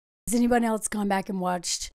Has anyone else gone back and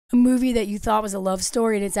watched a movie that you thought was a love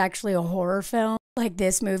story and it's actually a horror film? Like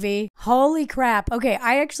this movie? Holy crap. Okay,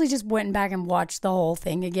 I actually just went back and watched the whole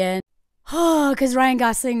thing again. Oh, because Ryan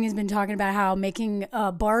Gosling has been talking about how making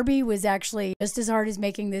Barbie was actually just as hard as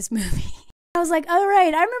making this movie. I was like, all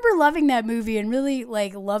right, I remember loving that movie and really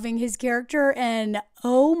like loving his character. And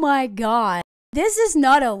oh my God, this is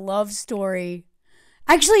not a love story.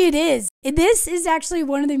 Actually, it is. This is actually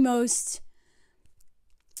one of the most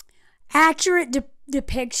accurate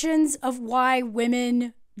depictions of why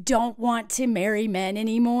women don't want to marry men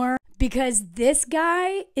anymore. Because this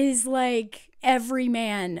guy is like every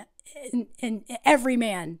man and every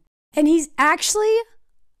man. And he's actually,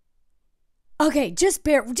 okay, just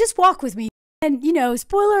walk with me. And, you know,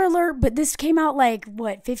 spoiler alert, but this came out like,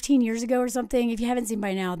 15 years ago or something? If you haven't seen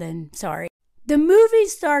by now, then sorry. The movie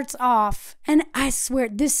starts off, and I swear,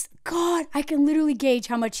 God, I can literally gauge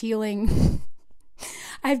how much healing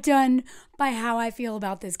I've done by how I feel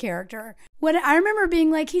about this character. What I remember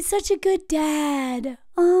being like, he's such a good dad.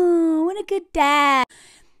 Oh, what a good dad.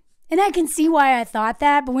 And I can see why I thought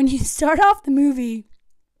that, but when you start off the movie,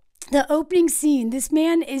 the opening scene, this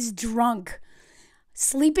man is drunk,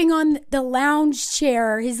 sleeping on the lounge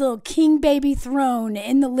chair, his little king baby throne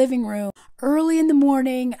in the living room early in the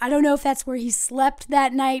morning. I don't know if that's where he slept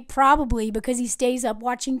that night, probably because he stays up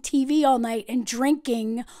watching TV all night and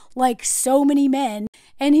drinking like so many men.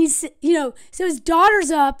 And he's, you know, so his daughter's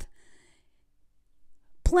up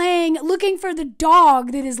playing, looking for the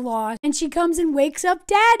dog that is lost. And she comes and wakes up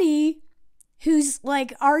daddy, who's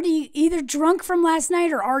like already either drunk from last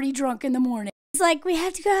night or already drunk in the morning. He's like, we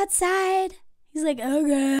have to go outside. He's like,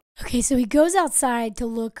 okay. Okay, so he goes outside to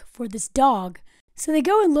look for this dog. So they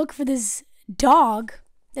go and look for this dog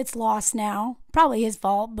that's lost now. Probably his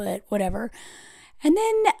fault, but whatever. And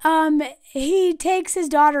then he takes his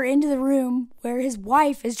daughter into the room where his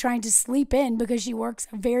wife is trying to sleep in because she works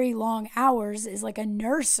very long hours, is like a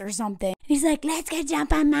nurse or something. And he's like, let's go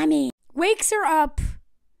jump on mommy. Wakes her up.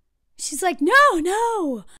 She's like,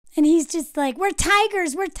 no. And he's just like, we're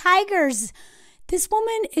tigers. This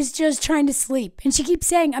woman is just trying to sleep. And she keeps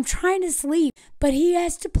saying, I'm trying to sleep. But he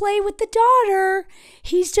has to play with the daughter.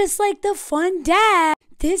 He's just like the fun dad.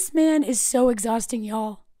 This man is so exhausting,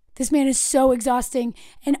 y'all. This man is so exhausting.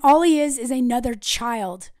 And all he is another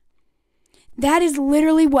child. That is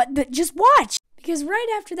literally just watch. Because right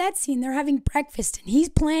after that scene, they're having breakfast and he's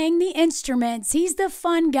playing the instruments. He's the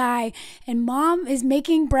fun guy. And mom is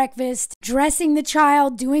making breakfast, dressing the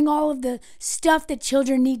child, doing all of the stuff that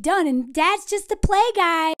children need done. And dad's just the play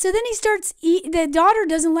guy. So then he starts eating. The daughter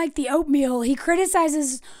doesn't like the oatmeal. He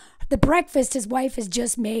criticizes the breakfast his wife has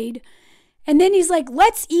just made. And then he's like,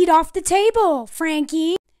 let's eat off the table,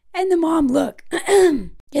 Frankie. And the mom, look. And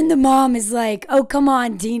the mom is like, oh, come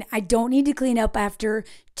on, Dean. I don't need to clean up after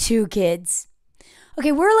 2 kids.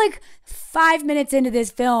 Okay, we're like 5 minutes into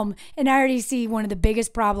this film, and I already see one of the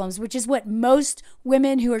biggest problems, which is what most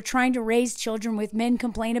women who are trying to raise children with men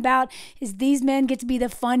complain about, is these men get to be the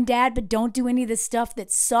fun dad, but don't do any of the stuff that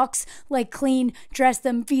sucks, like clean, dress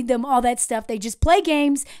them, feed them, all that stuff. They just play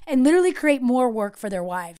games and literally create more work for their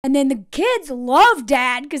wives. And then the kids love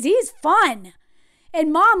dad because he's fun.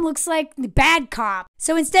 And mom looks like the bad cop.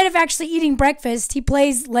 So instead of actually eating breakfast, he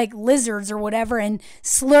plays like lizards or whatever and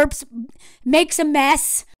slurps, makes a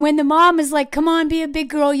mess. When the mom is like, come on, be a big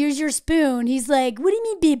girl, use your spoon. He's like, what do you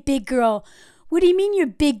mean be a big girl? What do you mean you're a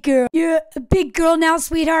big girl? You're a big girl now,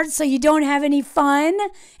 sweetheart, so you don't have any fun?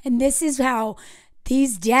 And this is how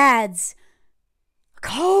these dads,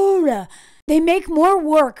 they make more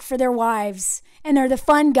work for their wives. And they're the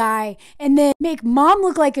fun guy, and then make mom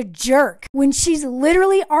look like a jerk when she's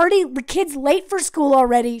literally the kid's late for school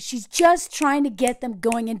already. She's just trying to get them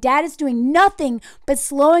going, and dad is doing nothing but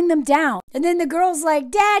slowing them down. And then the girl's like,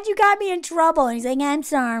 Dad, you got me in trouble. And he's like, I'm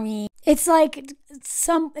sorry. It's like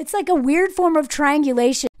a weird form of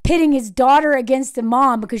triangulation, pitting his daughter against the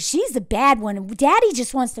mom because she's the bad one and daddy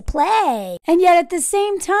just wants to play. And yet at the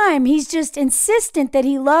same time, he's just insistent that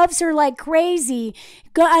he loves her like crazy.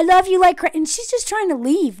 I love you like crazy. And she's just trying to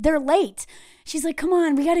leave. They're late. She's like, come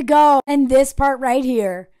on, we got to go. And this part right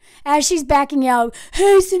here, as she's backing out,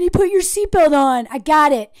 hey, Cindy, put your seatbelt on. I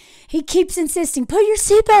got it. He keeps insisting, put your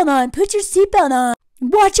seatbelt on. Put your seatbelt on.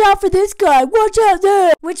 Watch out for this guy. Watch out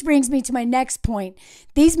there. Which brings me to my next point.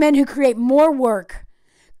 These men who create more work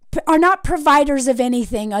are not providers of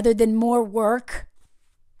anything other than more work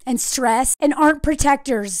and stress, and aren't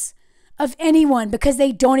protectors of anyone because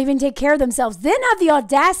they don't even take care of themselves. Then have the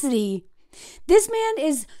audacity. This man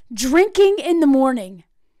is drinking in the morning.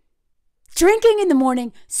 drinking in the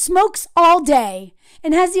morning, smokes all day,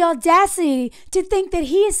 and has the audacity to think that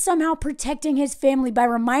he is somehow protecting his family by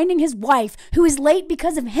reminding his wife, who is late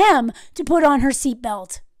because of him, to put on her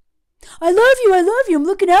seatbelt. I love you, I'm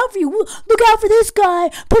looking out for you. Look out for this guy.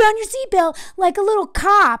 Put on your seatbelt, like a little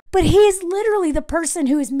cop. But he is literally the person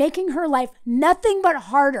who is making her life nothing but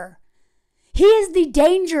harder. He is the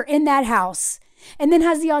danger in that house. And then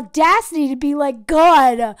has the audacity to be like,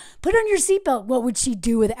 God, put on your seatbelt. What would she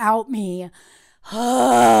do without me?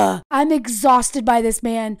 I'm exhausted by this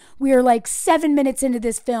man. We are like 7 minutes into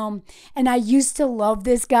this film, and I used to love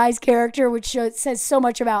this guy's character, which says so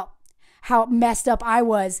much about how messed up I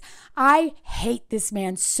was. I hate this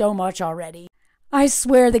man so much already. I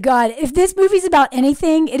swear to God, if this movie's about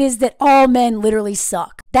anything, it is that all men literally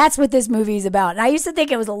suck. That's what this movie is about. And I used to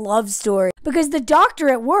think it was a love story because the doctor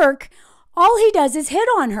at work, all he does is hit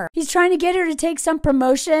on her. He's trying to get her to take some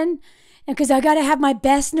promotion, and because I got to have my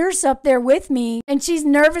best nurse up there with me. And she's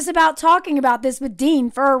nervous about talking about this with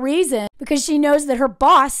Dean for a reason, because she knows that her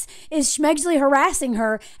boss is schmegsley harassing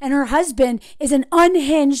her and her husband is an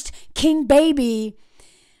unhinged king baby.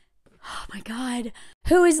 Oh my God.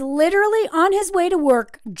 Who is literally on his way to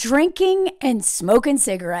work drinking and smoking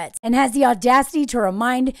cigarettes and has the audacity to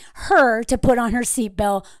remind her to put on her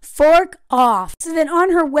seatbelt. Fork off. So then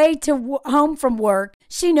on her way to home from work,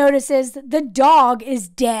 she notices the dog is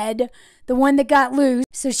dead, the one that got loose.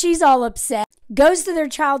 So she's all upset. Goes to their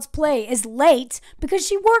child's play, is late because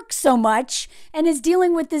she works so much and is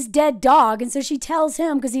dealing with this dead dog. And so she tells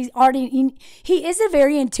him, because he is a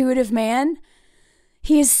very intuitive man.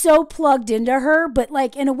 He is so plugged into her, but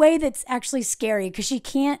like in a way that's actually scary because she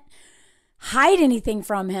can't hide anything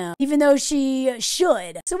from him, even though she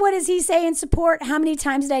should. So what does he say in support? How many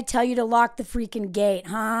times did I tell you to lock the freaking gate,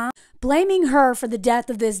 huh? Blaming her for the death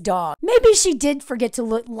of this dog. Maybe she did forget to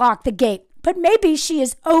lock the gate, but maybe she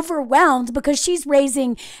is overwhelmed because she's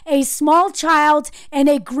raising a small child and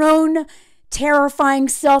a grown, terrifying,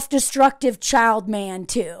 self-destructive child man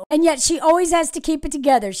too. And yet she always has to keep it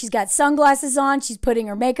together. She's got sunglasses on. She's putting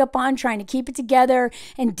her makeup on, trying to keep it together.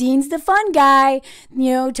 And Dean's the fun guy,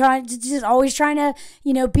 always trying to,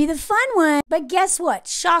 be the fun one. But guess what?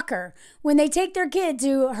 Shocker. When they take their kid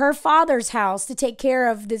to her father's house to take care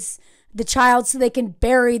of the child so they can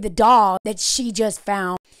bury the dog that she just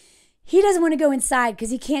found, he doesn't want to go inside because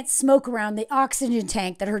he can't smoke around the oxygen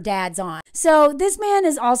tank that her dad's on. So this man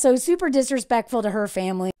is also super disrespectful to her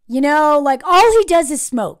family. All he does is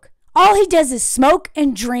smoke. All he does is smoke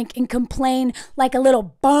and drink and complain like a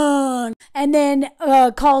little bum, and then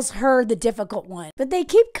calls her the difficult one. But they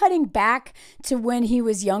keep cutting back to when he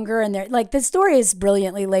was younger, and the story is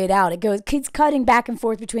brilliantly laid out. It keeps cutting back and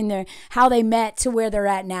forth between how they met to where they're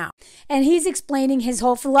at now. And he's explaining his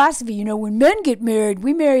whole philosophy. When men get married,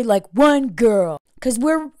 we marry like one girl. Because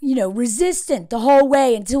we're, resistant the whole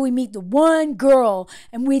way until we meet the one girl.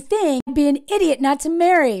 And we think it'd be an idiot not to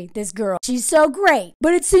marry this girl. She's so great.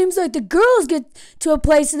 But it seems like the girls get to a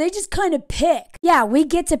place where they just kind of pick. Yeah, we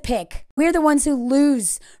get to pick. We're the ones who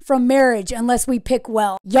lose from marriage unless we pick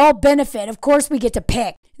well. Y'all benefit. Of course we get to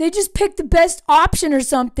pick. They just pick the best option or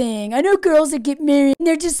something. I know girls that get married and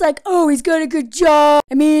they're just like, oh, he's got a good job.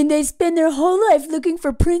 They spend their whole life looking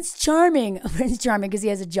for Prince Charming. Prince Charming because he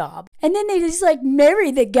has a job. And then they just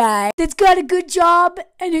marry the guy that's got a good job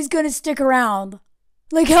and who's going to stick around.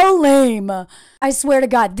 Like, how lame. I swear to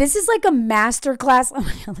God, this is like a masterclass. Oh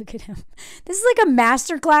my God, look at him. This is like a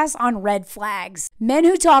masterclass on red flags. Men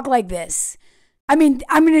who talk like this. I'm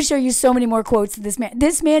going to show you so many more quotes of this man.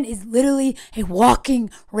 This man is literally a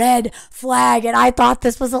walking red flag, and I thought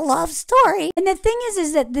this was a love story. And the thing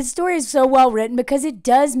is that this story is so well written because it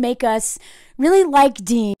does make us really like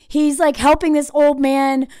Dean. He's helping this old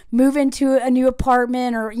man move into a new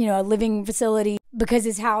apartment or, a living facility because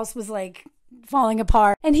his house was falling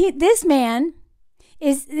apart. And this man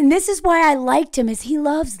and this is why I liked him, is he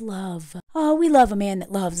loves love. Oh, we love a man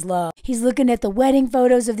that loves love. He's looking at the wedding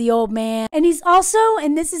photos of the old man. And he's also,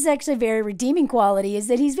 and this is actually a very redeeming quality, is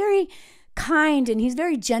that he's very kind and he's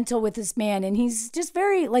very gentle with this man. And he's just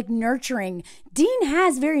very nurturing. Dean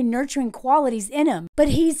has very nurturing qualities in him, but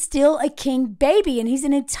he's still a king baby and he's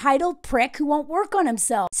an entitled prick who won't work on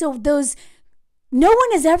himself. So no one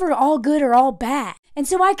is ever all good or all bad. And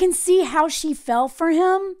so I can see how she fell for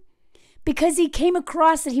him. Because he came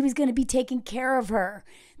across that he was going to be taking care of her,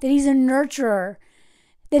 that he's a nurturer,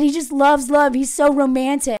 that he just loves love. He's so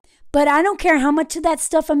romantic. But I don't care how much of that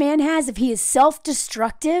stuff a man has. If he is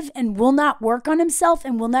self-destructive and will not work on himself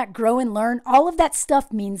and will not grow and learn, all of that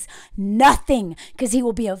stuff means nothing because he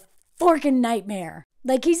will be a forking nightmare.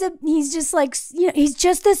 He's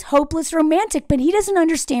just this hopeless romantic, but he doesn't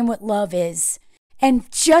understand what love is. And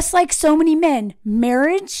just like so many men,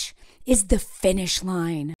 marriage is the finish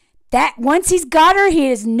line. That once he's got her, he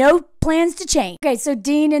has no plans to change. Okay, so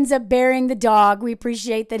Dean ends up burying the dog. We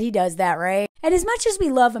appreciate that he does that, right? And as much as we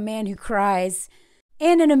love a man who cries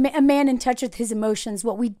and a man in touch with his emotions,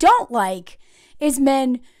 what we don't like is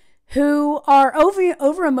men who are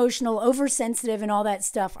over emotional, oversensitive, and all that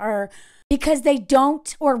stuff are because they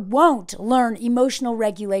don't or won't learn emotional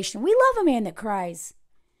regulation. We love a man that cries.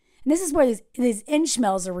 And this is where these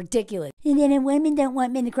inchmells are ridiculous. And then women don't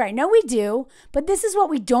want men to cry. No, we do. But this is what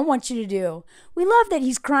we don't want you to do. We love that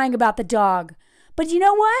he's crying about the dog. But you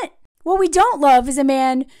know what? What we don't love is a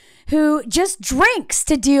man who just drinks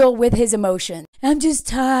to deal with his emotions. I'm just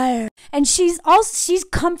tired. And she's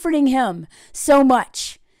comforting him so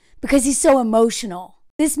much because he's so emotional.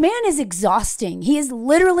 This man is exhausting. He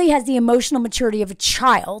literally has the emotional maturity of a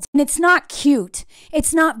child. And it's not cute.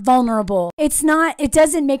 It's not vulnerable. It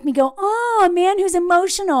doesn't make me go, oh, a man who's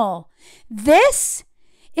emotional. This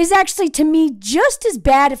is actually, to me, just as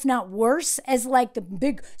bad, if not worse, as like the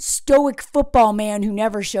big stoic football man who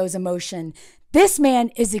never shows emotion. This man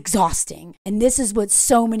is exhausting. And this is what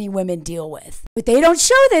so many women deal with. But they don't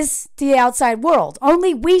show this to the outside world.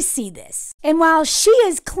 Only we see this. And while she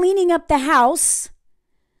is cleaning up the house,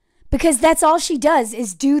 because that's all she does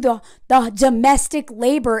is do the domestic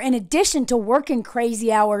labor in addition to working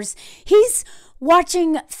crazy hours, he's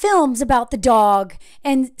watching films about the dog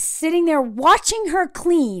and sitting there watching her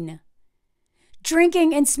clean,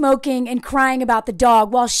 drinking and smoking and crying about the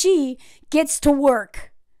dog while she gets to work.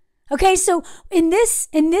 Okay, so in this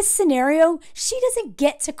scenario, she doesn't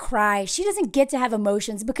get to cry. She doesn't get to have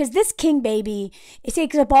emotions because this king baby, it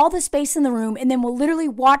takes up all the space in the room and then will literally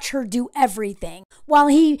watch her do everything while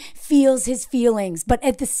he feels his feelings, but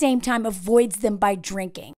at the same time avoids them by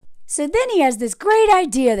drinking. So then he has this great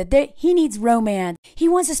idea that he needs romance. He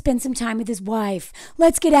wants to spend some time with his wife.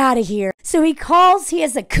 Let's get out of here. So he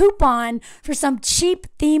has a coupon for some cheap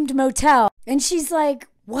themed motel. And she's like,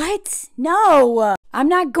 what? No, I'm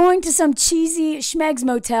not going to some cheesy schmegs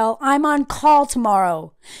motel. I'm on call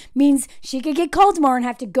tomorrow. Means she could get called tomorrow and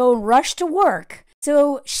have to go and rush to work.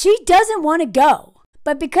 So she doesn't want to go.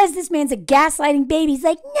 But because this man's a gaslighting baby, he's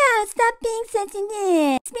like, no, stop being such an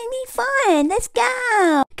It's made me fun. Let's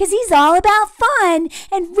go. Because he's all about fun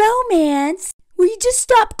and romance. Will you just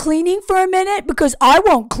stop cleaning for a minute? Because I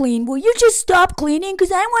won't clean. Will you just stop cleaning?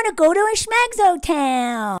 Because I want to go to a schmagzo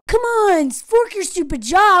town. Come on, fork your stupid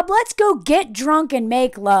job. Let's go get drunk and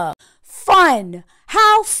make love. Fun.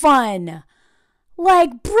 How fun.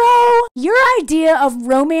 Like, bro, your idea of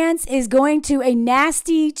romance is going to a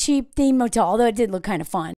nasty, cheap theme motel, although it did look kind of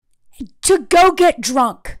fun, to go get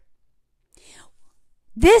drunk.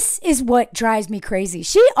 This is what drives me crazy.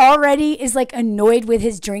 She already is like annoyed with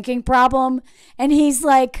his drinking problem. And he's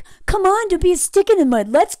like, come on, don't be a stick in the mud.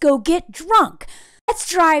 Let's go get drunk. Let's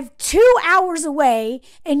drive 2 hours away.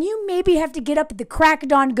 And you maybe have to get up at the crack of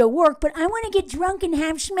dawn to go work. But I want to get drunk and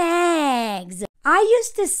have schmags. I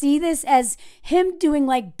used to see this as him doing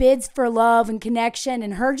like bids for love and connection.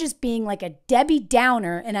 And her just being like a Debbie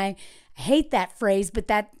Downer. And I hate that phrase, but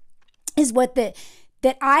that is what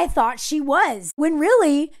that I thought she was, when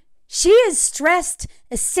really she is stressed,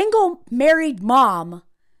 a single married mom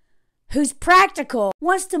who's practical,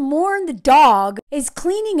 wants to mourn the dog, is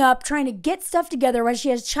cleaning up, trying to get stuff together while she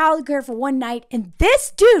has childcare for one night, and this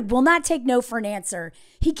dude will not take no for an answer.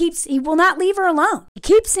 He will not leave her alone. He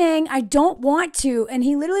keeps saying, I don't want to, and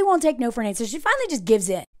he literally won't take no for an answer. She finally just gives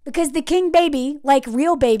in. Because the king baby, like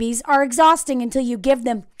real babies, are exhausting until you give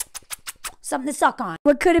them something to suck on.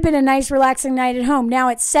 What could have been a nice, relaxing night at home. Now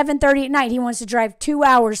it's 7:30 at night. He wants to drive 2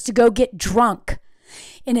 hours to go get drunk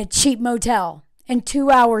in a cheap motel and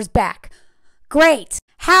 2 hours back. Great.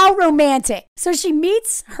 How romantic. So she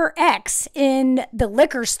meets her ex in the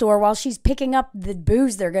liquor store while she's picking up the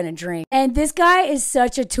booze they're going to drink. And this guy is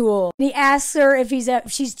such a tool. He asks her if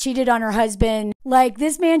she's cheated on her husband. Like,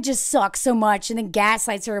 this man just sucks so much, and then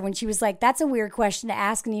gaslights her when she was like, that's a weird question to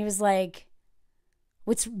ask. And he was like,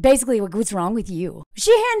 what's wrong with you?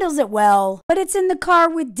 She handles it well, but it's in the car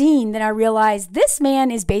with Dean that I realized this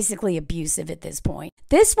man is basically abusive at this point.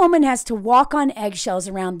 This woman has to walk on eggshells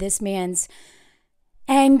around this man's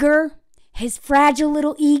anger, his fragile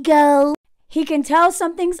little ego. He can tell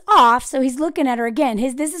something's off, so he's looking at her again.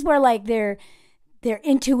 This is where like their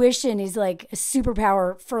intuition is like a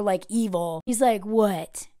superpower for like evil. He's like,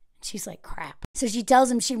 what? She's like, crap. So she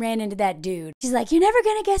tells him she ran into that dude. She's like, you're never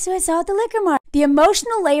going to guess who I saw at the liquor mart. The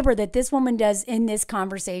emotional labor that this woman does in this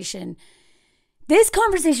conversation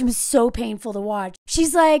was so painful to watch.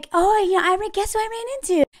 She's like, oh, yeah, guess who I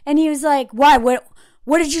ran into? And he was like, why?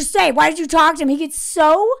 What did you say? Why did you talk to him? He gets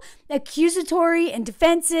so accusatory and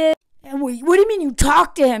defensive. And what do you mean you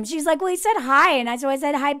talked to him? She's like, well, he said hi. And so I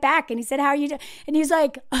said hi back. And he said, how are you doing? And he's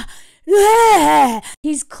like,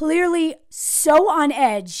 he's clearly so on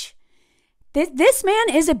edge. This man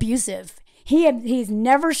is abusive. He's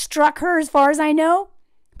never struck her as far as I know.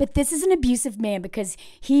 But this is an abusive man because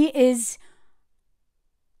he is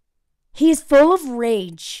full of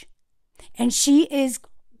rage. And she is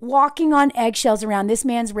walking on eggshells around this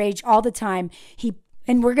man's rage all the time.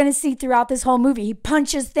 And we're going to see throughout this whole movie, he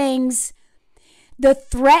punches things. The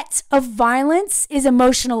threat of violence is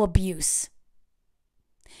emotional abuse.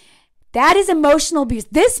 That is emotional abuse.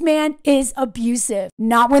 This man is abusive.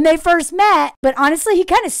 Not when they first met, but honestly, he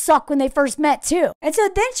kind of sucked when they first met too. And so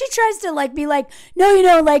then she tries to be like, no,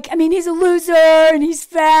 he's a loser and he's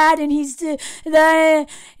fat and he's and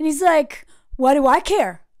he's like, why do I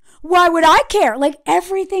care? Why would I care? Like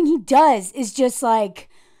everything he does is just like,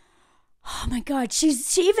 oh my God. She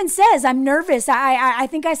even says, I'm nervous. I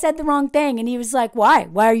think I said the wrong thing. And he was like, why?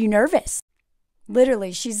 Why are you nervous?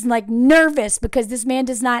 Literally, she's like nervous because this man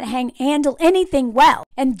does not handle anything well.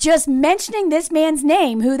 And just mentioning this man's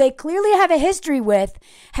name, who they clearly have a history with,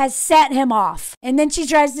 has set him off. And then she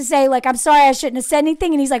tries to say, like, I'm sorry, I shouldn't have said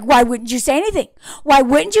anything. And he's like, why wouldn't you say anything? Why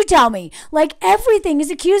wouldn't you tell me? Like everything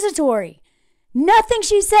is accusatory. Nothing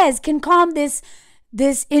she says can calm this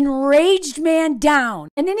enraged man down.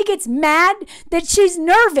 And then he gets mad that she's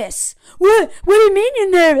nervous. What do you mean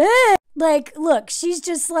you're nervous? Like, look, she's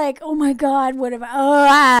just like, oh my God, what have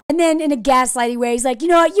I, And then in a gaslighty way, he's like, you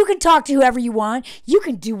know what? You can talk to whoever you want. You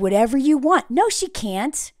can do whatever you want. No, she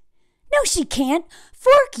can't. No, she can't.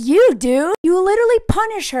 Fork you, dude. You literally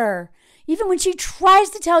punish her. Even when she tries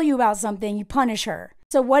to tell you about something, you punish her.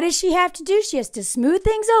 So what does she have to do? She has to smooth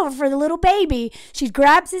things over for the little baby. She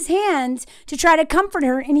grabs his hand to try to comfort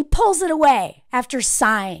her, and he pulls it away after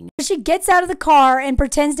sighing. She gets out of the car and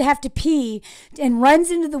pretends to have to pee and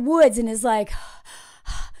runs into the woods and is like,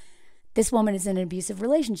 this woman is in an abusive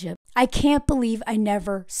relationship. I can't believe I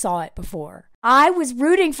never saw it before. I was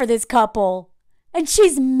rooting for this couple, and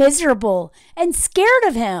she's miserable and scared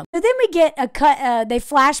of him. So then we get a cut. They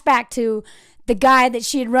flash back to the guy that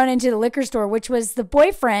she had run into the liquor store, which was the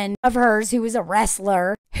boyfriend of hers, who was a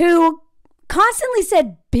wrestler, who constantly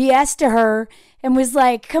said BS to her and was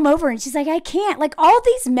like, come over. And she's like, I can't. Like, all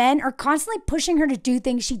these men are constantly pushing her to do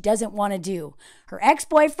things she doesn't want to do. Her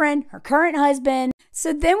ex-boyfriend, her current husband.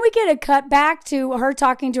 So then we get a cut back to her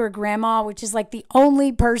talking to her grandma, which is like the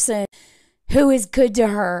only person who is good to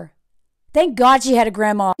her. Thank God she had a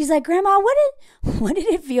grandma. She's like, Grandma, what did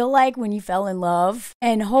it feel like when you fell in love?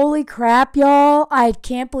 And holy crap, y'all, I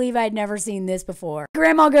can't believe I'd never seen this before.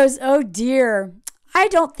 Grandma goes, oh dear, I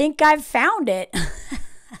don't think I've found it.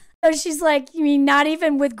 So she's like, you mean not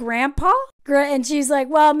even with Grandpa? And she's like,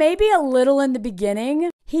 well, maybe a little in the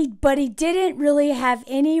beginning. But he didn't really have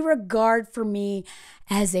any regard for me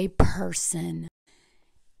as a person.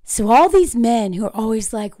 So all these men who are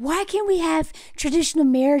always like, why can't we have traditional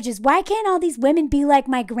marriages? Why can't all these women be like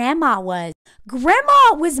my grandma was?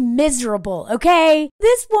 Grandma was miserable, okay?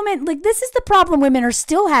 This woman, like, this is the problem women are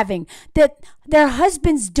still having, that their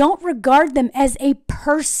husbands don't regard them as a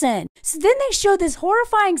person. So then they show this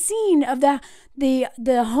horrifying scene of the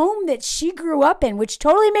home that she grew up in, which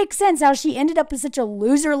totally makes sense how she ended up with such a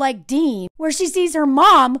loser like Dean, where she sees her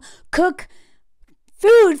mom cook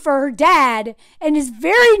food for her dad and is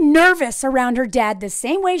very nervous around her dad the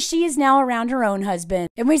same way she is now around her own husband.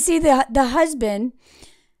 And we see the husband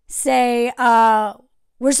say,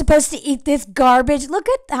 we're supposed to eat this garbage. Look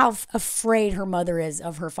at how afraid her mother is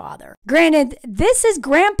of her father. Granted, this is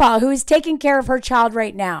Grandpa, who is taking care of her child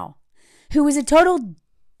right now, who is a total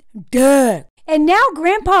duh. And now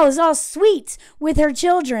Grandpa is all sweet with her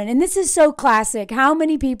children. And this is so classic. How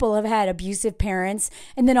many people have had abusive parents,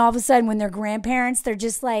 and then all of a sudden when they're grandparents, they're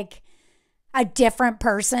just like a different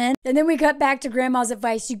person? And then we cut back to Grandma's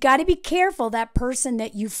advice. You got to be careful that person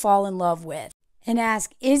that you fall in love with, and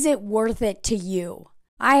ask, is it worth it to you?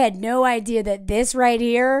 I had no idea that this right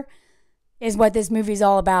here is what this movie's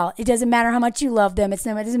all about. It doesn't matter how much you love them. It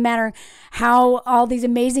doesn't matter how all these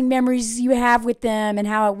amazing memories you have with them and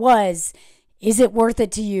how it was. Is it worth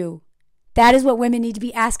it to you? That is what women need to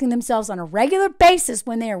be asking themselves on a regular basis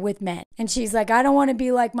when they are with men. And she's like, I don't want to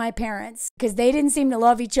be like my parents because they didn't seem to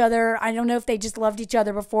love each other. I don't know if they just loved each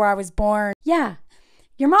other before I was born. Yeah,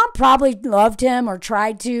 your mom probably loved him or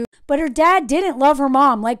tried to, But her dad didn't love her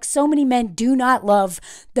mom, like so many men do not love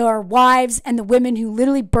their wives and the women who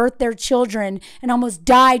literally birthed their children and almost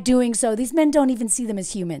die doing so. These men don't even see them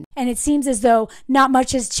as human. And it seems as though not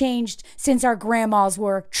much has changed since our grandmas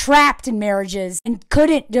were trapped in marriages and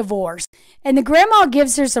couldn't divorce. And the grandma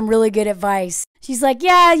gives her some really good advice. She's like,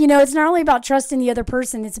 yeah, it's not only about trusting the other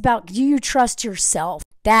person, it's about, do you trust yourself?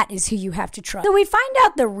 That is who you have to trust. So we find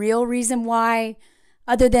out the real reason why,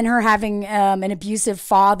 other than her having an abusive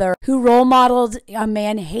father who role modeled a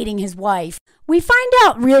man hating his wife. We find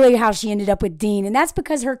out really how she ended up with Dean, and that's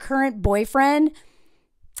because her current boyfriend,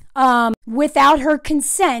 without her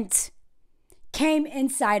consent, came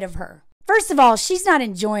inside of her. First of all, she's not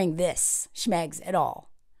enjoying this schmegs at all.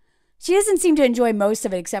 She doesn't seem to enjoy most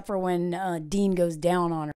of it except for when Dean goes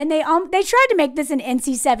down on her. And they tried to make this an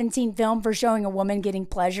NC-17 film for showing a woman getting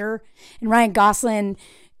pleasure. And Ryan Gosling,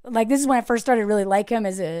 like, this is when I first started to really like him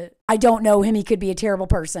I don't know him, he could be a terrible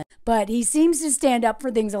person. But he seems to stand up for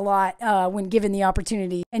things a lot when given the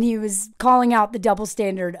opportunity. And he was calling out the double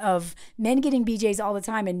standard of men getting BJs all the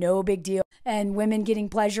time and no big deal. And women getting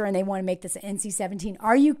pleasure and they want to make this an NC-17.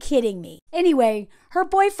 Are you kidding me? Anyway, her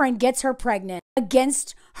boyfriend gets her pregnant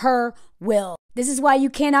against her will. This is why you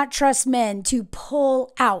cannot trust men to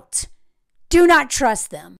pull out. Do not trust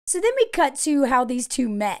them. So then we cut to how these two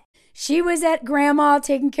met. She was at grandma,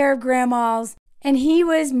 taking care of grandma's, and he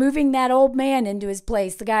was moving that old man into his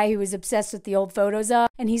place, the guy who was obsessed with the old photos of,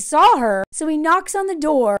 and he saw her. So he knocks on the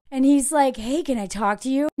door and he's like, hey, can I talk to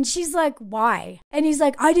you? And she's like, why? And he's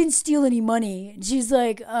like, I didn't steal any money. And she's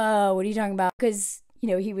like, what are you talking about? Because,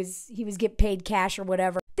 he was get paid cash or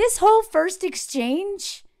whatever. This whole first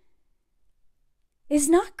exchange is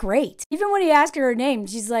not great. Even when he asked her name,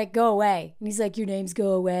 she's like, go away. And he's like, your name's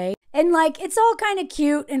go away. And like, it's all kind of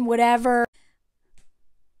cute and whatever,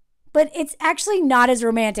 but it's actually not as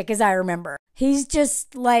romantic as I remember. He's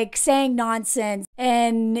just like saying nonsense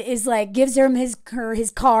and is like, gives her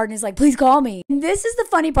his card and is like, please call me. And this is the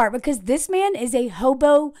funny part because this man is a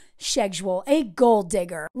hobo schedule, a gold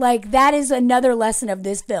digger. Like, that is another lesson of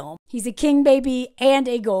this film. He's a king baby and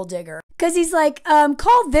a gold digger. Because he's like,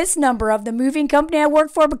 call this number of the moving company I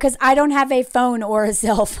work for because I don't have a phone or a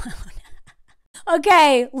cell phone.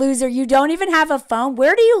 Okay, loser, you don't even have a phone.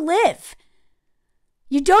 Where do you live?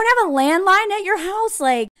 You don't have a landline at your house?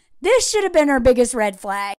 Like, this should have been her biggest red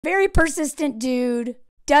flag. Very persistent dude,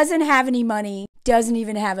 doesn't have any money, doesn't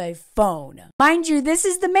even have a phone. Mind you, this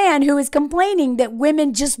is the man who is complaining that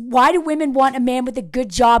why do women want a man with a good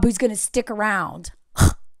job who's going to stick around?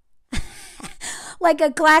 Like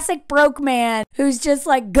a classic broke man who's just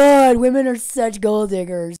like, God, women are such gold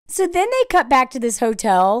diggers. So then they cut back to this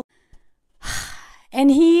hotel. And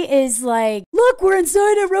he is like, look, we're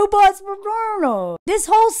inside a robot's McDonald's. This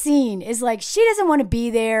whole scene is like, she doesn't want to be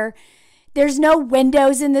there. There's no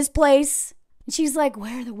windows in this place. And she's like,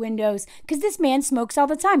 where are the windows? Because this man smokes all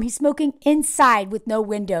the time. He's smoking inside with no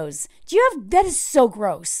windows. That is so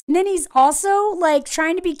gross. And then he's also like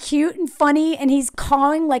trying to be cute and funny. And he's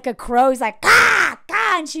cawing like a crow. He's like, ah,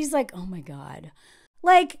 ah. And she's like, oh my God.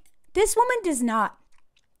 Like, this woman does not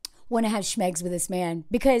want to have schmegs with this man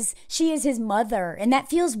because she is his mother, and that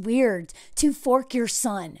feels weird to fork your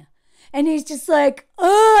son. And he's just like,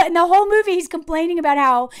 and the whole movie he's complaining about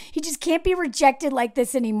how he just can't be rejected like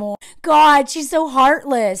this anymore. God, she's so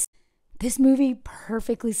heartless. This movie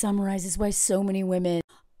perfectly summarizes why so many women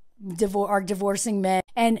are divorcing men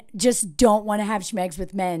and just don't want to have schmegs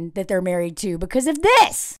with men that they're married to because of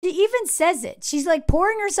this. She even says it. She's like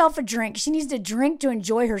pouring herself a drink. She needs to drink to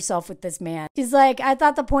enjoy herself with this man. She's like, I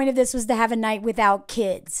thought the point of this was to have a night without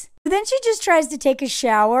kids. But then she just tries to take a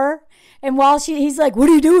shower. And while he's like, what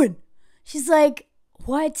are you doing? She's like,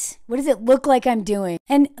 what does it look like I'm doing?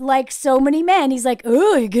 And like so many men, he's like,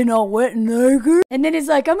 oh, you're getting all wet and naked. And then he's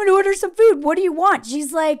like, I'm going to order some food. What do you want?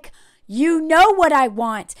 She's like, you know what I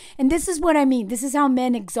want. And this is what I mean. This is how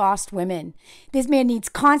men exhaust women. This man needs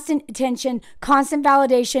constant attention, constant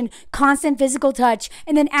validation, constant physical touch,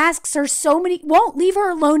 and then asks her won't leave her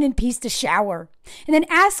alone in peace to shower. And then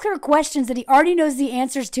asks her questions that he already knows the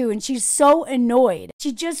answers to, and she's so annoyed.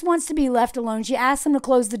 She just wants to be left alone. She asks him to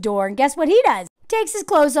close the door, and guess what he does? Takes his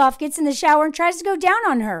clothes off, gets in the shower, and tries to go down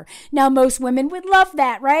on her. Now, most women would love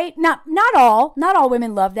that, right? Not all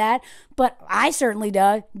women love that, but I certainly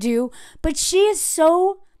do. But she is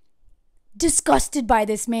so disgusted by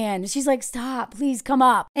this man. She's like, stop, please come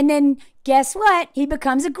up. And then guess what? He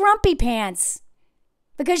becomes a grumpy pants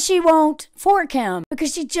because she won't fork him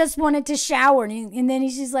because she just wanted to shower. And then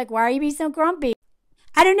he's just like, why are you being so grumpy?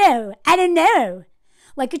 I don't know.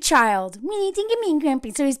 like a child.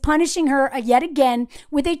 So he's punishing her yet again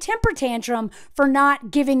with a temper tantrum for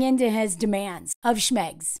not giving in to his demands of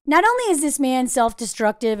schmegs. Not only is this man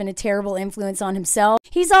self-destructive and a terrible influence on himself,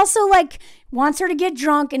 he's also like wants her to get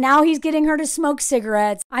drunk, and now he's getting her to smoke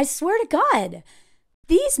cigarettes. I swear to God,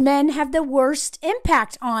 these men have the worst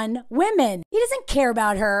impact on women. He doesn't care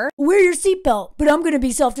about her. Wear your seatbelt, but I'm going to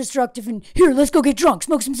be self-destructive and here, let's go get drunk,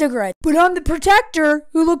 smoke some cigarettes. But I'm the protector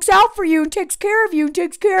who looks out for you and takes care of you and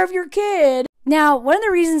takes care of your kid. Now, one of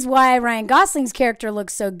the reasons why Ryan Gosling's character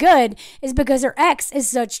looks so good is because her ex is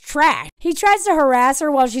such trash. He tries to harass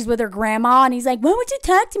her while she's with her grandma, and he's like, why would you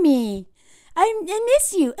talk to me? I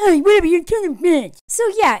miss you. Oh, whatever, you're kind of bitch. So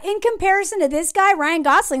yeah, in comparison to this guy, Ryan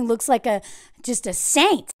Gosling looks like just a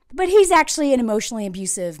saint. But he's actually an emotionally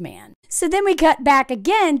abusive man. So then we cut back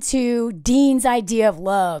again to Dean's idea of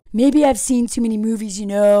love. Maybe I've seen too many movies,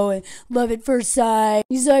 and love at first sight.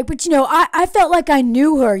 He's like, but I felt like I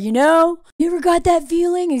knew her, You ever got that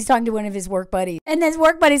feeling? And he's talking to one of his work buddies. And his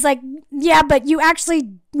work buddy's like, yeah, but you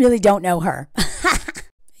actually really don't know her.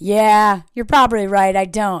 Yeah, you're probably right. I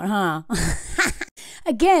don't, huh?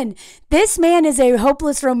 Again, this man is a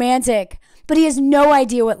hopeless romantic, but he has no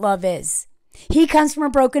idea what love is. He comes from a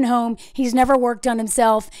broken home. He's never worked on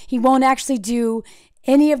himself. He won't actually do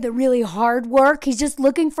any of the really hard work. He's just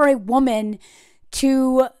looking for a woman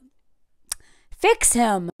to fix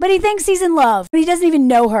him. But he thinks he's in love, but he doesn't even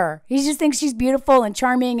know her. He just thinks she's beautiful and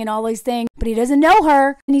charming and all these things, but he doesn't know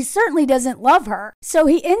her, and he certainly doesn't love her. So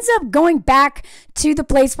he ends up going back to the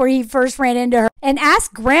place where he first ran into her and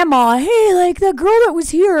asked Grandma, hey, like the girl that was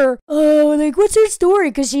here, what's her story?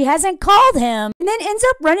 Because she hasn't called him. And then ends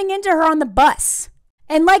up running into her on the bus.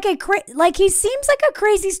 And he seems like a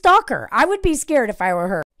crazy stalker. I would be scared if I were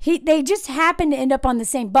her. They just happened to end up on the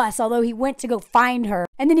same bus, although he went to go find her.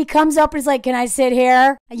 And then he comes up and is like, can I sit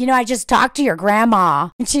here? I just talked to your grandma.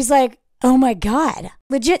 And she's like, oh my God,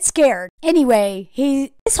 legit scared. Anyway,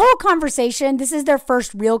 this whole conversation, this is their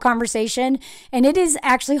first real conversation, and it is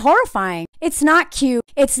actually horrifying. It's not cute.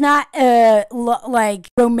 It's not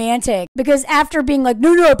romantic, because after being like,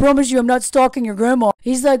 no, I promise you I'm not stalking your grandma,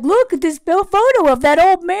 he's like, look at this photo of that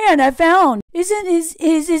old man I found. Isn't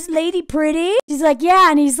his lady pretty? She's like,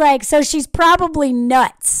 yeah, and he's like, so she's probably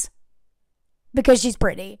nuts because she's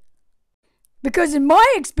pretty. Because in my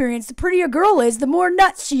experience, the prettier a girl is, the more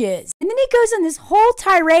nuts she is. And then he goes on this whole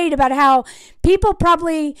tirade about how people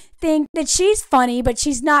probably think that she's funny, but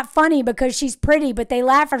she's not funny because she's pretty, but they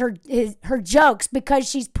laugh at her jokes because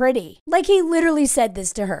she's pretty. Like he literally said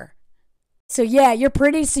this to her. So yeah, you're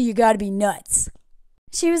pretty, so you gotta be nuts.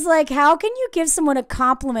 She was like, how can you give someone a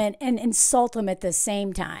compliment and insult them at the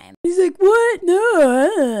same time? He's like, what?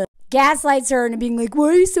 No. Gaslights her and being like, why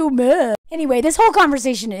are you so mad? Anyway, this whole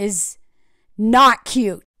conversation is not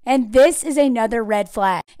cute. And this is another red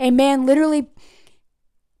flag. A man literally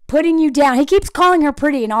putting you down. He keeps calling her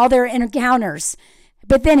pretty in all their encounters,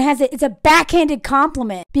 but then it's a backhanded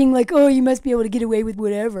compliment, being like, oh, you must be able to get away with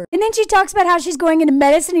whatever. And then she talks about how she's going into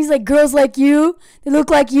medicine. He's like, girls like you, they look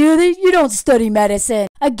like you don't study medicine.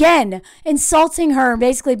 Again, insulting her,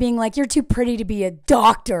 basically being like, you're too pretty to be a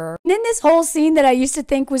doctor. And then this whole scene that I used to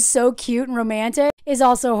think was so cute and romantic is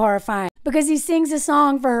also horrifying, because he sings a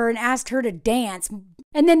song for her and asked her to dance.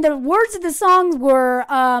 And then the words of the songs were,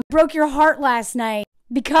 broke your heart last night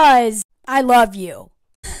because I love you.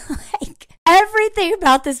 Everything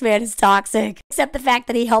about this man is toxic, except the fact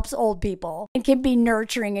that he helps old people and can be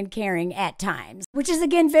nurturing and caring at times, which is,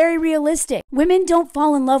 again, very realistic. Women don't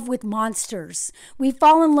fall in love with monsters. We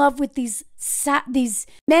fall in love with these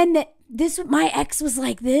men my ex was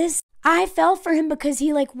like this. I fell for him because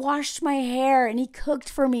he washed my hair and he cooked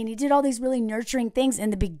for me and he did all these really nurturing things in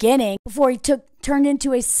the beginning before he turned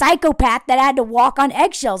into a psychopath that had to walk on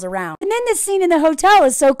eggshells around. And then this scene in the hotel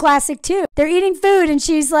is so classic too. They're eating food and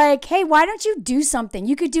she's like, hey, why don't you do something?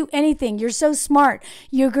 You could do anything. You're so smart.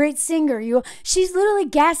 You're a great singer. She's literally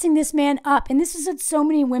gassing this man up. And this is what so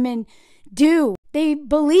many women do. They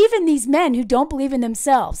believe in these men who don't believe in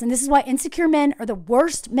themselves. And this is why insecure men are the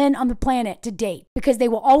worst men on the planet to date, because they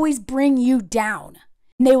will always bring you down.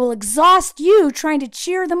 And they will exhaust you trying to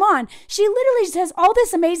cheer them on. She literally says all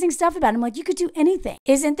this amazing stuff about him, like, you could do anything.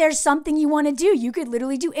 Isn't there something you want to do? You could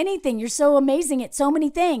literally do anything. You're so amazing at so many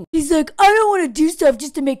things. He's like, I don't want to do stuff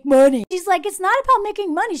just to make money. She's like, it's not about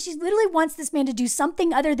making money. She literally wants this man to do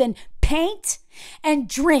something other than paint and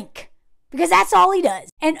drink, because that's all he does,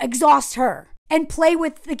 and exhaust her and play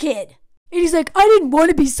with the kid. And he's like, I didn't want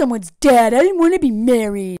to be someone's dad. I didn't want to be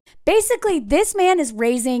married. Basically, this man is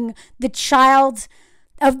raising the child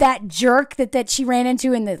of that jerk that she ran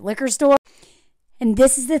into in the liquor store. And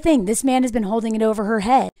this is the thing. This man has been holding it over her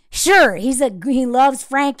head. Sure, he loves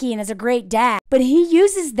Frankie and is a great dad, but he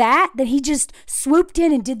uses that he just swooped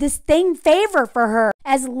in and did this favor for her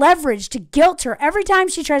as leverage to guilt her every time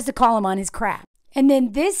she tries to call him on his crap. And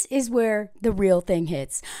then this is where the real thing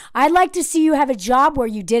hits. I'd like to see you have a job where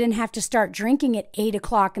you didn't have to start drinking at 8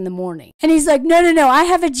 o'clock in the morning. And he's like, no, I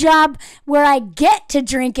have a job where I get to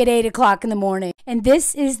drink at 8 o'clock in the morning. And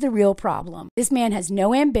this is the real problem. This man has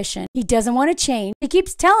no ambition. He doesn't want to change. He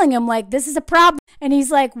keeps telling him, like, this is a problem. And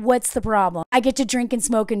he's like, what's the problem? I get to drink and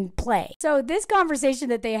smoke and play. So this conversation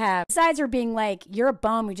that they have, besides her being like, you're a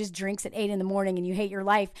bum who just drinks at 8 in the morning and you hate your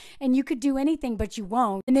life and you could do anything, but you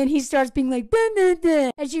won't. And then he starts being like, and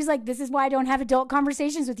she's like, this is why I don't have adult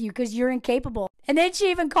conversations with you, because you're incapable. And then she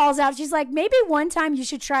even calls out, she's like, maybe one time you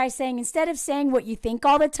should try saying, instead of saying what you think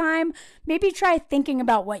all the time, maybe try thinking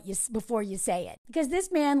about what you before you say it. Because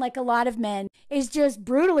this man, like a lot of men, is just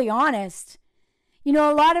brutally honest. You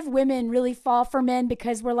know, a lot of women really fall for men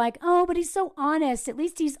because we're like, oh, but he's so honest. At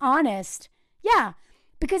least he's honest. Yeah,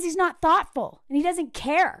 because he's not thoughtful and he doesn't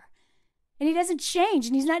care. And he doesn't change,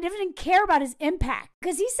 and he doesn't care about his impact,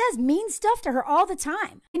 because he says mean stuff to her all the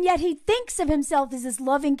time. And yet he thinks of himself as this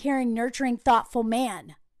loving, caring, nurturing, thoughtful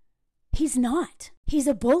man. He's not. He's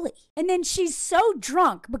a bully. And then she's so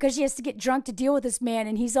drunk because she has to get drunk to deal with this man,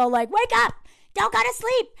 and he's all like, wake up! Don't go to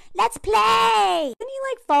sleep! Let's play! And he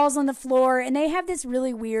like falls on the floor, and they have this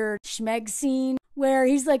really weird schmeg scene where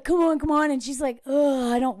he's like, come on, and she's like,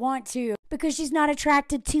 ugh, I don't want to, because she's not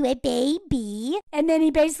attracted to a baby. And then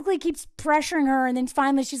he basically keeps pressuring her, and then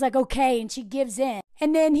finally she's like, okay, and she gives in.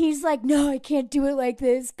 And then he's like, no, I can't do it like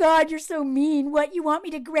this. God, you're so mean. What, you want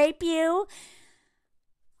me to grape you?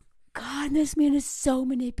 God, this man is so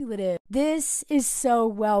manipulative. This is so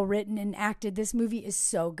well written and acted. This movie is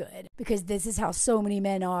so good, because this is how so many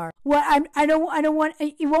men are. I don't want,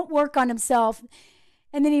 he won't work on himself.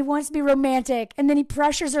 And then he wants to be romantic. And then he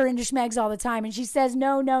pressures her into schmegs all the time. And she says,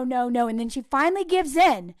 no. And then she finally gives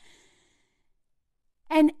in.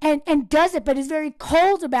 And does it, but is very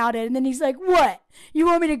cold about it. And then he's like, what? You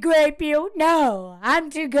want me to grape you? No,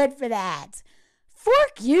 I'm too good for that.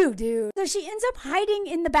 Fork you, dude. So she ends up hiding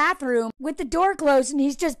in the bathroom with the door closed. And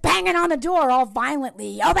he's just banging on the door all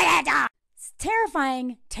violently. Open that door. It's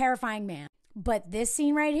terrifying man. But this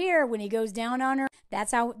scene right here, when he goes down on her,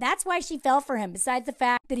 that's why she fell for him. Besides the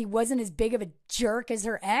fact that he wasn't as big of a jerk as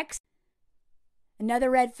her ex.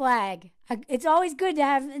 Another red flag. It's always good to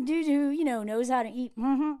have a dude who, knows how to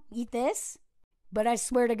eat this. But I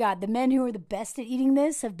swear to God, the men who are the best at eating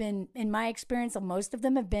this have been, in my experience, most of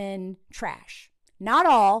them have been trash. Not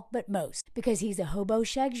all, but most. Because he's a hobo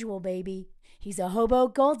sexual, baby. He's a hobo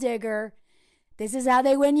gold digger. This is how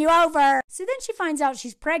they win you over. So then she finds out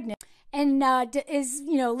she's pregnant. And is,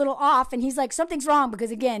 a little off. And he's like, something's wrong.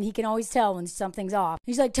 Because, again, he can always tell when something's off.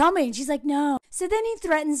 He's like, tell me. And she's like, no. So then he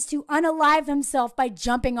threatens to unalive himself by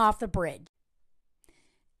jumping off the bridge.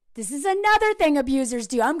 This is another thing abusers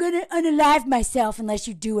do. I'm going to unalive myself unless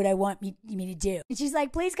you do what I want me to do. And she's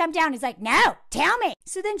like, please come down. He's like, no, tell me.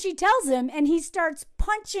 So then she tells him, and he starts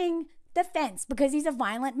punching the fence because he's a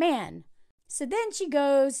violent man. So then she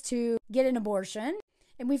goes to get an abortion.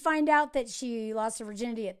 And we find out that she lost her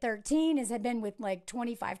virginity at 13, has been with like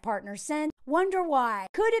 25 partners since. Wonder why?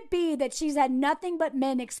 Could it be that she's had nothing but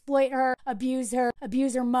men exploit her, abuse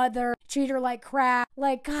her mother, treat her like crap?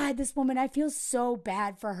 Like, God, this woman, I feel so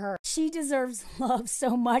bad for her. She deserves love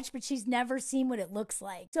so much, but she's never seen what it looks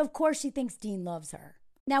like. So of course she thinks Dean loves her.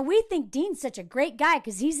 Now, we think Dean's such a great guy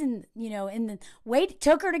because he's in the way it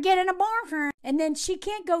took her to get an abortion. And then she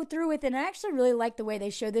can't go through with it. And I actually really like the way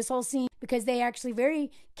they show this whole scene because they actually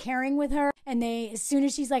very caring with her. And as soon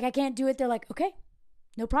as she's like, I can't do it, they're like, okay,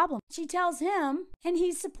 no problem. She tells him, and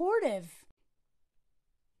he's supportive.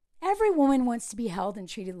 Every woman wants to be held and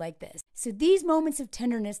treated like this. So these moments of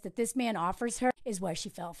tenderness that this man offers her is why she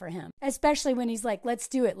fell for him. Especially when he's like, let's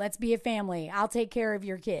do it. Let's be a family. I'll take care of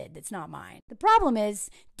your kid. That's not mine. The problem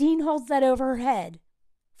is Dean holds that over her head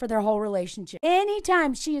for their whole relationship.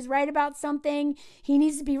 Anytime she is right about something, he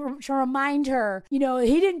needs to remind her, he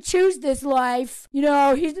didn't choose this life.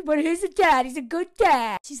 But he's a dad. He's a good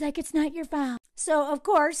dad. She's like, it's not your fault. So, of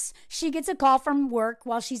course, she gets a call from work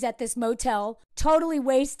while she's at this motel, totally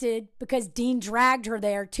wasted because Dean dragged her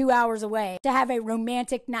there 2 hours away to have a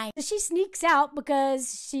romantic night. So she sneaks out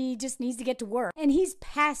because she just needs to get to work. And he's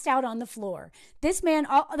passed out on the floor. This man,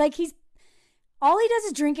 all he does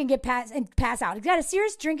is drink and pass out. He's got a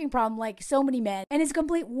serious drinking problem like so many men. And he's a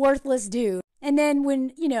complete worthless dude. And then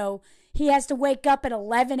when, he has to wake up at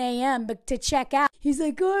 11 a.m. to check out. He's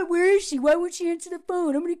like, God, where is she? Why won't she answer the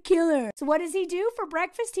phone? I'm going to kill her. So what does he do for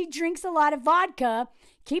breakfast? He drinks a lot of vodka,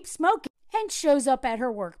 keeps smoking, and shows up at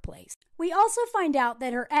her workplace. We also find out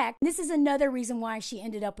that her ex, this is another reason why she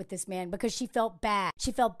ended up with this man, because she felt bad.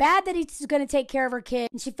 She felt bad that he's going to take care of her kid,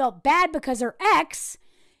 and she felt bad because her ex,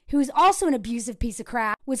 who's also an abusive piece of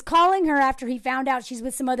crap, was calling her after he found out she's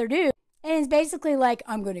with some other dude. And is basically like,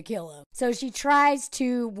 I'm going to kill him. So she tries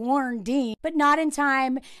to warn Dean, but not in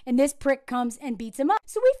time. And this prick comes and beats him up.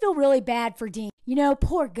 So we feel really bad for Dean. You know,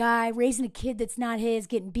 poor guy raising a kid that's not his,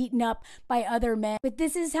 getting beaten up by other men. But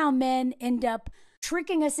this is how men end up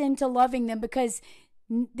tricking us into loving them, because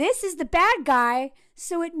this is the bad guy.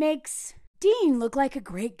 So it makes Dean look like a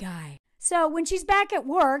great guy. So when she's back at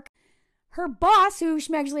work, her boss, who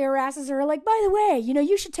schmegly harasses her, like, by the way,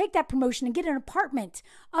 you should take that promotion and get an apartment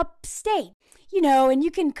upstate, and you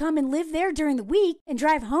can come and live there during the week and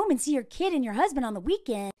drive home and see your kid and your husband on the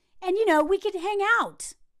weekend. And, we could hang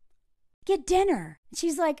out, get dinner. And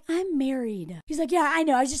she's like, I'm married. He's like, yeah, I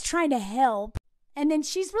know. I was just trying to help. And then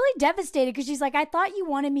she's really devastated because she's like, I thought you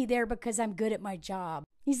wanted me there because I'm good at my job.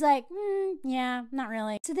 He's like, yeah, not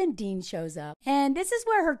really. So then Dean shows up. And this is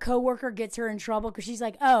where her coworker gets her in trouble because she's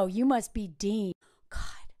like, oh, you must be Dean.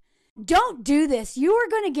 God, don't do this. You are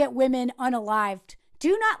going to get women unalived.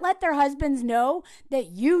 Do not let their husbands know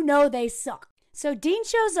that they suck. So Dean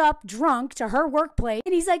shows up drunk to her workplace,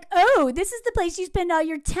 and he's like, oh, this is the place you spend all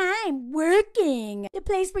your time working. The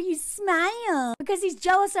place where you smile. Because he's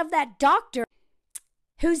jealous of that doctor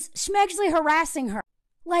who's schmegly harassing her.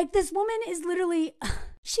 Like, this woman is literally,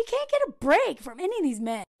 she can't get a break from any of these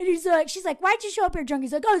men. And she's like, why'd you show up here drunk?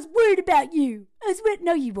 He's like, I was worried about you.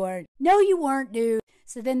 No, you weren't. No, you weren't, dude.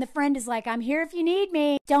 So then the friend is like, I'm here if you need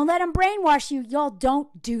me. Don't let him brainwash you. Y'all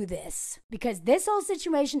don't do this. Because this whole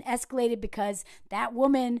situation escalated because that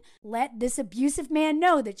woman let this abusive man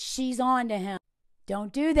know that she's on to him.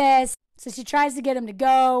 Don't do this. So she tries to get him to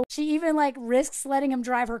go. She even risks letting him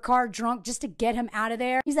drive her car drunk just to get him out of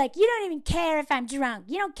there. He's like, you don't even care if I'm drunk.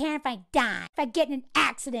 You don't care if I die, if I get in an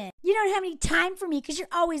accident. You don't have any time for me because you're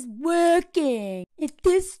always working at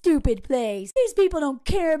this stupid place. These people don't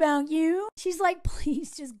care about you. She's like,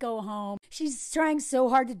 please just go home. She's trying so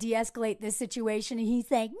hard to de-escalate this situation, and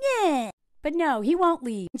he's like, nah. But no, he won't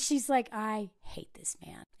leave. And she's like, I hate this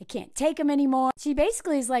man. I can't take him anymore. She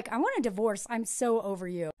basically is like, I want a divorce. I'm so over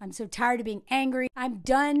you. I'm so tired of being angry. I'm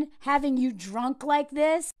done having you drunk like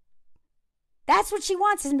this. That's what she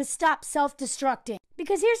wants, him to stop self-destructing.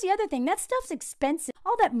 Because here's the other thing. That stuff's expensive.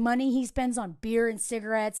 All that money he spends on beer and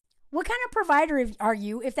cigarettes. What kind of provider are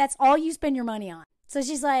you if that's all you spend your money on? So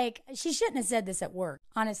she's like, she shouldn't have said this at work.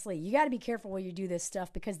 Honestly, you got to be careful when you do this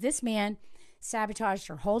stuff, because this man sabotaged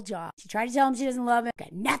her whole job. She tried to tell him she doesn't love him.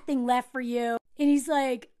 Got nothing left for you. And he's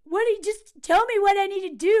like, just tell me what I need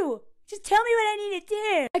to do. Just tell me what I need to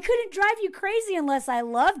do. I couldn't drive you crazy unless I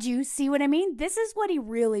loved you. See what I mean? This is what he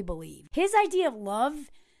really believed. His idea of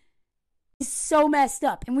love is so messed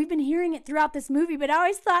up. And we've been hearing it throughout this movie, but I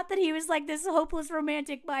always thought that he was like this hopeless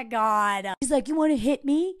romantic. My God. He's like, you want to hit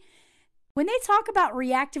me? When they talk about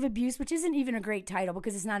reactive abuse, which isn't even a great title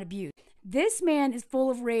because it's not abuse, this man is full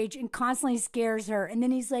of rage and constantly scares her. And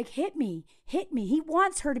then he's like, hit me, hit me. He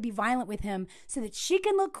wants her to be violent with him so that she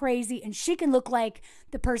can look crazy and she can look like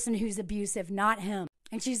the person who's abusive, not him.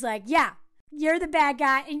 And she's like, yeah, you're the bad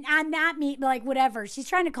guy and I'm not me, whatever. She's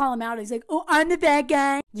trying to call him out. He's like, oh, I'm the bad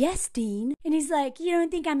guy. Yes, Dean. And he's like, you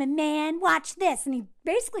don't think I'm a man? Watch this. And he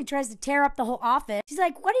basically tries to tear up the whole office. She's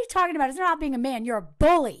like, what are you talking about? It's not about being a man. You're a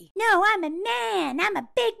bully. No, I'm a man. I'm a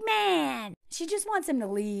big man. She just wants him to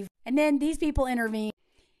leave. And then these people intervene.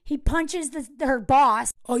 He punches her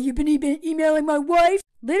boss. Oh, you've been emailing my wife?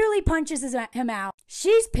 Literally punches him out.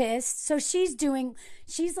 She's pissed. So she's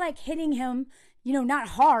hitting him, not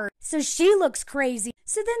hard. So she looks crazy.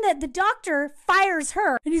 So then the doctor fires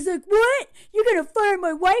her. And he's like, what? You're going to fire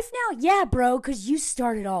my wife now? Yeah, bro, because you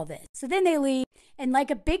started all this. So then they leave. And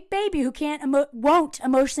like a big baby who won't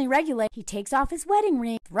emotionally regulate, he takes off his wedding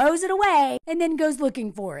ring, throws it away, and then goes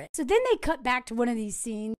looking for it. So then they cut back to one of these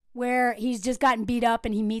scenes where he's just gotten beat up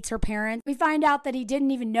and he meets her parents. We find out that he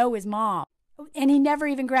didn't even know his mom. And he never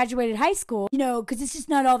even graduated high school, because it's just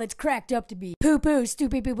not all that's cracked up to be. Poo-poo,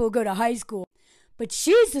 stupid people who go to high school. But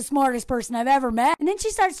she's the smartest person I've ever met. And then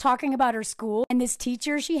she starts talking about her school and this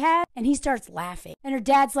teacher she had, and he starts laughing. And her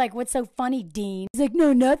dad's like, what's so funny, Dean? He's like,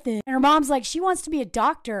 no, nothing. And her mom's like, she wants to be a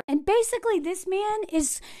doctor. And basically this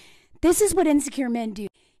is what insecure men do.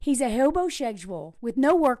 He's a hobo schedule with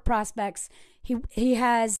no work prospects. He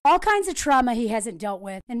has all kinds of trauma he hasn't dealt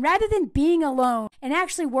with. And rather than being alone and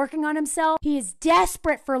actually working on himself, he is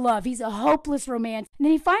desperate for love. He's a hopeless romantic. And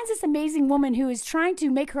then he finds this amazing woman who is trying to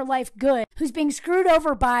make her life good, who's being screwed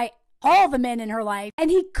over by all the men in her life. And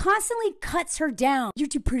he constantly cuts her down. You're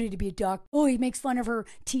too pretty to be a doctor. Oh, he makes fun of her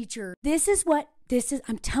teacher.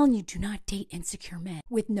 I'm telling you, do not date insecure men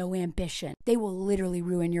with no ambition. They will literally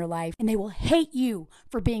ruin your life, and they will hate you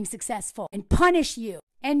for being successful and punish you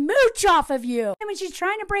and mooch off of you. And when she's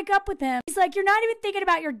trying to break up with him, he's like, you're not even thinking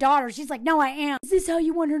about your daughter. She's like, no, I am. Is this how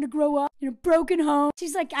you want her to grow up in a broken home?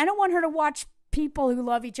 She's like, I don't want her to watch people who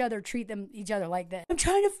love each other treat each other like this. I'm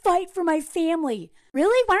trying to fight for my family.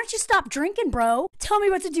 Really? Why don't you stop drinking, bro? Tell me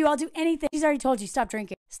what to do. I'll do anything. She's already told you, stop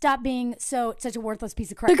drinking. Stop being such a worthless piece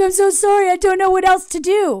of crap. Like, I'm so sorry. I don't know what else to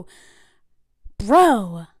do.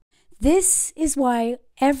 Bro, this is why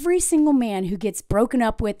every single man who gets broken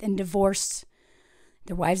up with and divorced,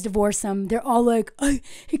 their wives divorce them, they're all like,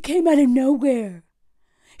 it came out of nowhere.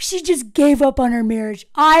 She just gave up on her marriage.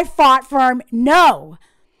 I fought for her. No.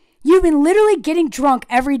 You've been literally getting drunk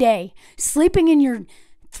every day, sleeping in your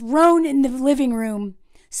throne in the living room,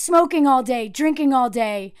 smoking all day, drinking all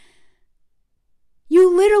day.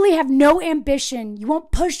 You literally have no ambition. You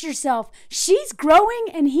won't push yourself. She's growing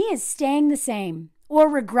and he is staying the same or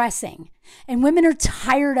regressing. And women are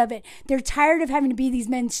tired of it. They're tired of having to be these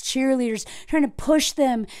men's cheerleaders, trying to push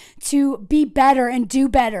them to be better and do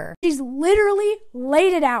better. She's literally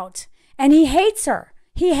laid it out, and he hates her.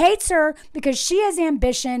 He hates her because she has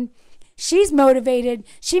ambition. She's motivated.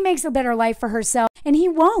 She makes a better life for herself, and he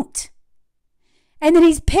won't. And then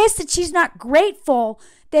he's pissed that she's not grateful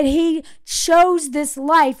that he chose this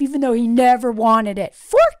life, even though he never wanted it.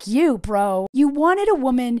 Fork you, bro. You wanted a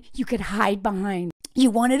woman you could hide behind.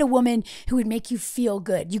 You wanted a woman who would make you feel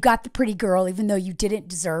good. You got the pretty girl, even though you didn't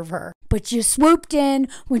deserve her. But you swooped in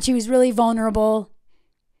when she was really vulnerable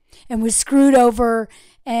and was screwed over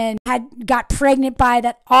and got pregnant by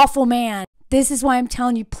that awful man. This is why I'm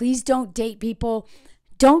telling you, please don't date people.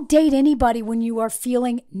 Don't date anybody when you are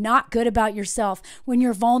feeling not good about yourself, when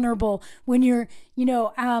you're vulnerable, when you're,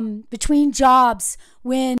 between jobs,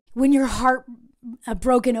 when your heart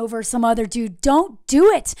broken over some other dude. Don't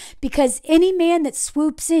do it, because any man that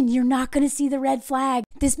swoops in, you're not going to see the red flag.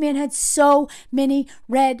 This man had so many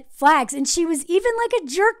red flags, and she was even like a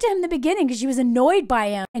jerk to him in the beginning because she was annoyed by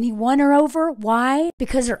him, and he won her over. Why?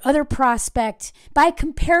 Because her other prospect, by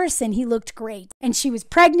comparison, he looked great, and she was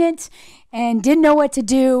pregnant and didn't know what to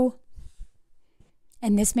do.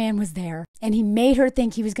 And this man was there, and he made her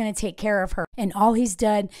think he was going to take care of her. And all he's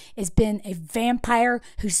done is been a vampire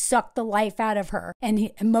who sucked the life out of her,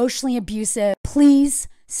 and emotionally abusive. Please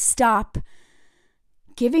stop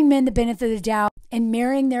giving men the benefit of the doubt and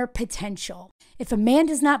marrying their potential. If a man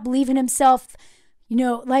does not believe in himself,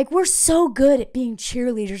 we're so good at being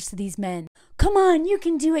cheerleaders to these men. Come on, you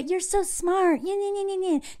can do it. You're so smart.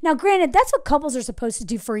 Now, granted, that's what couples are supposed to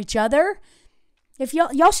do for each other. If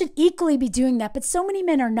y'all should equally be doing that, but so many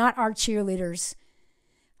men are not our cheerleaders.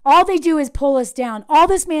 All they do is pull us down. All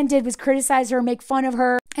this man did was criticize her, make fun of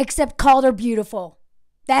her, except called her beautiful.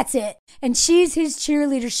 That's it. And she's his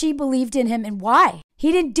cheerleader. She believed in him. And why?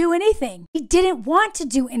 He didn't do anything. He didn't want to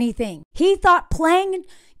do anything. He thought playing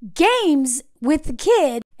games with the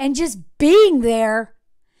kid and just being there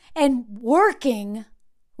and working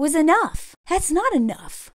was enough. That's not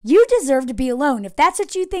enough. You deserve to be alone. If that's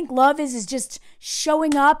what you think love is just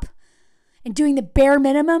showing up and doing the bare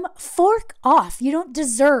minimum, fork off. You don't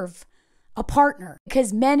deserve a partner,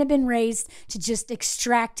 because men have been raised to just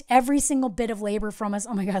extract every single bit of labor from us.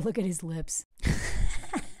 Oh my God, look at his lips.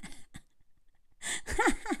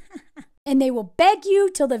 And they will beg you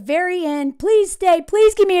till the very end, please stay,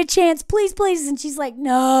 please give me a chance, please, please. And she's like,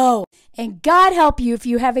 no. And God help you if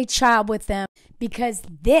you have a child with them, because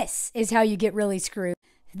this is how you get really screwed.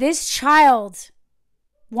 This child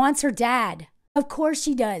wants her dad. Of course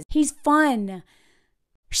she does. He's fun.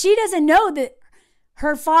 She doesn't know that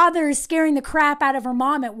her father is scaring the crap out of her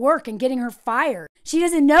mom at work and getting her fired. She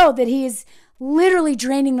doesn't know that he is literally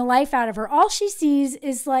draining the life out of her. All she sees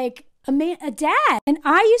is like a dad. And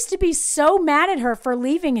I used to be so mad at her for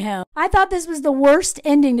leaving him. I thought this was the worst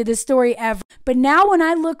ending to the story ever. But now when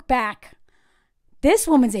I look back, this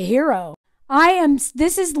woman's a hero.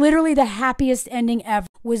 This is literally the happiest ending ever,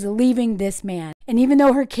 was leaving this man. And even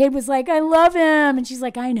though her kid was like, I love him. And she's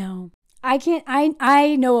like, I know.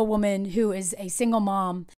 I know a woman who is a single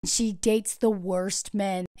mom. She dates the worst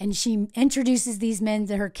men, and she introduces these men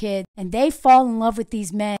to her kids, and they fall in love with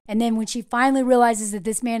these men. And then when she finally realizes that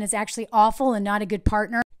this man is actually awful and not a good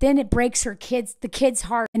partner, then it breaks the kid's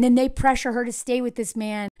heart. And then they pressure her to stay with this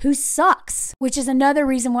man who sucks, which is another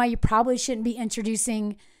reason why you probably shouldn't be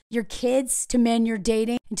introducing your kids to men you're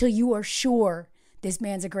dating until you are sure this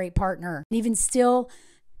man's a great partner. And even still,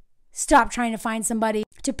 stop trying to find somebody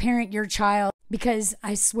to parent your child, because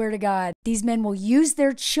I swear to God, these men will use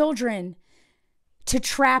their children to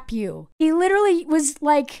trap you. He literally was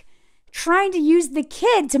like trying to use the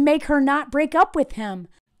kid to make her not break up with him.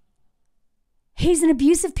 He's an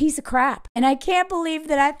abusive piece of crap. And I can't believe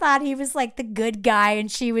that I thought he was like the good guy and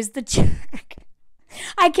she was the jerk.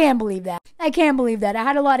 I can't believe that. I can't believe that. I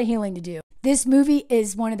had a lot of healing to do. This movie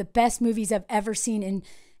is one of the best movies I've ever seen in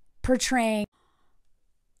portraying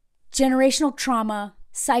generational trauma,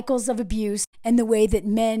 cycles of abuse, and the way that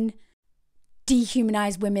men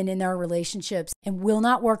dehumanize women in their relationships and will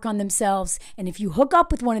not work on themselves. And if you hook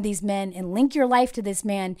up with one of these men and link your life to this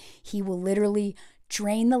man, he will literally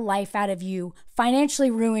drain the life out of you, financially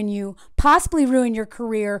ruin you, possibly ruin your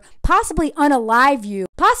career, possibly unalive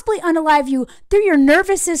you through your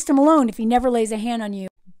nervous system alone if he never lays a hand on you.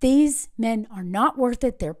 These men are not worth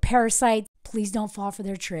it. They're parasites. Please don't fall for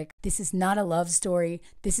their trick. This is not a love story.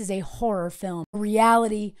 This is a horror film, a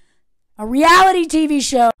reality TV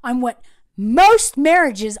show on what most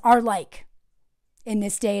marriages are like in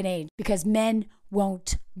this day and age, because men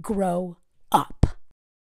won't grow up.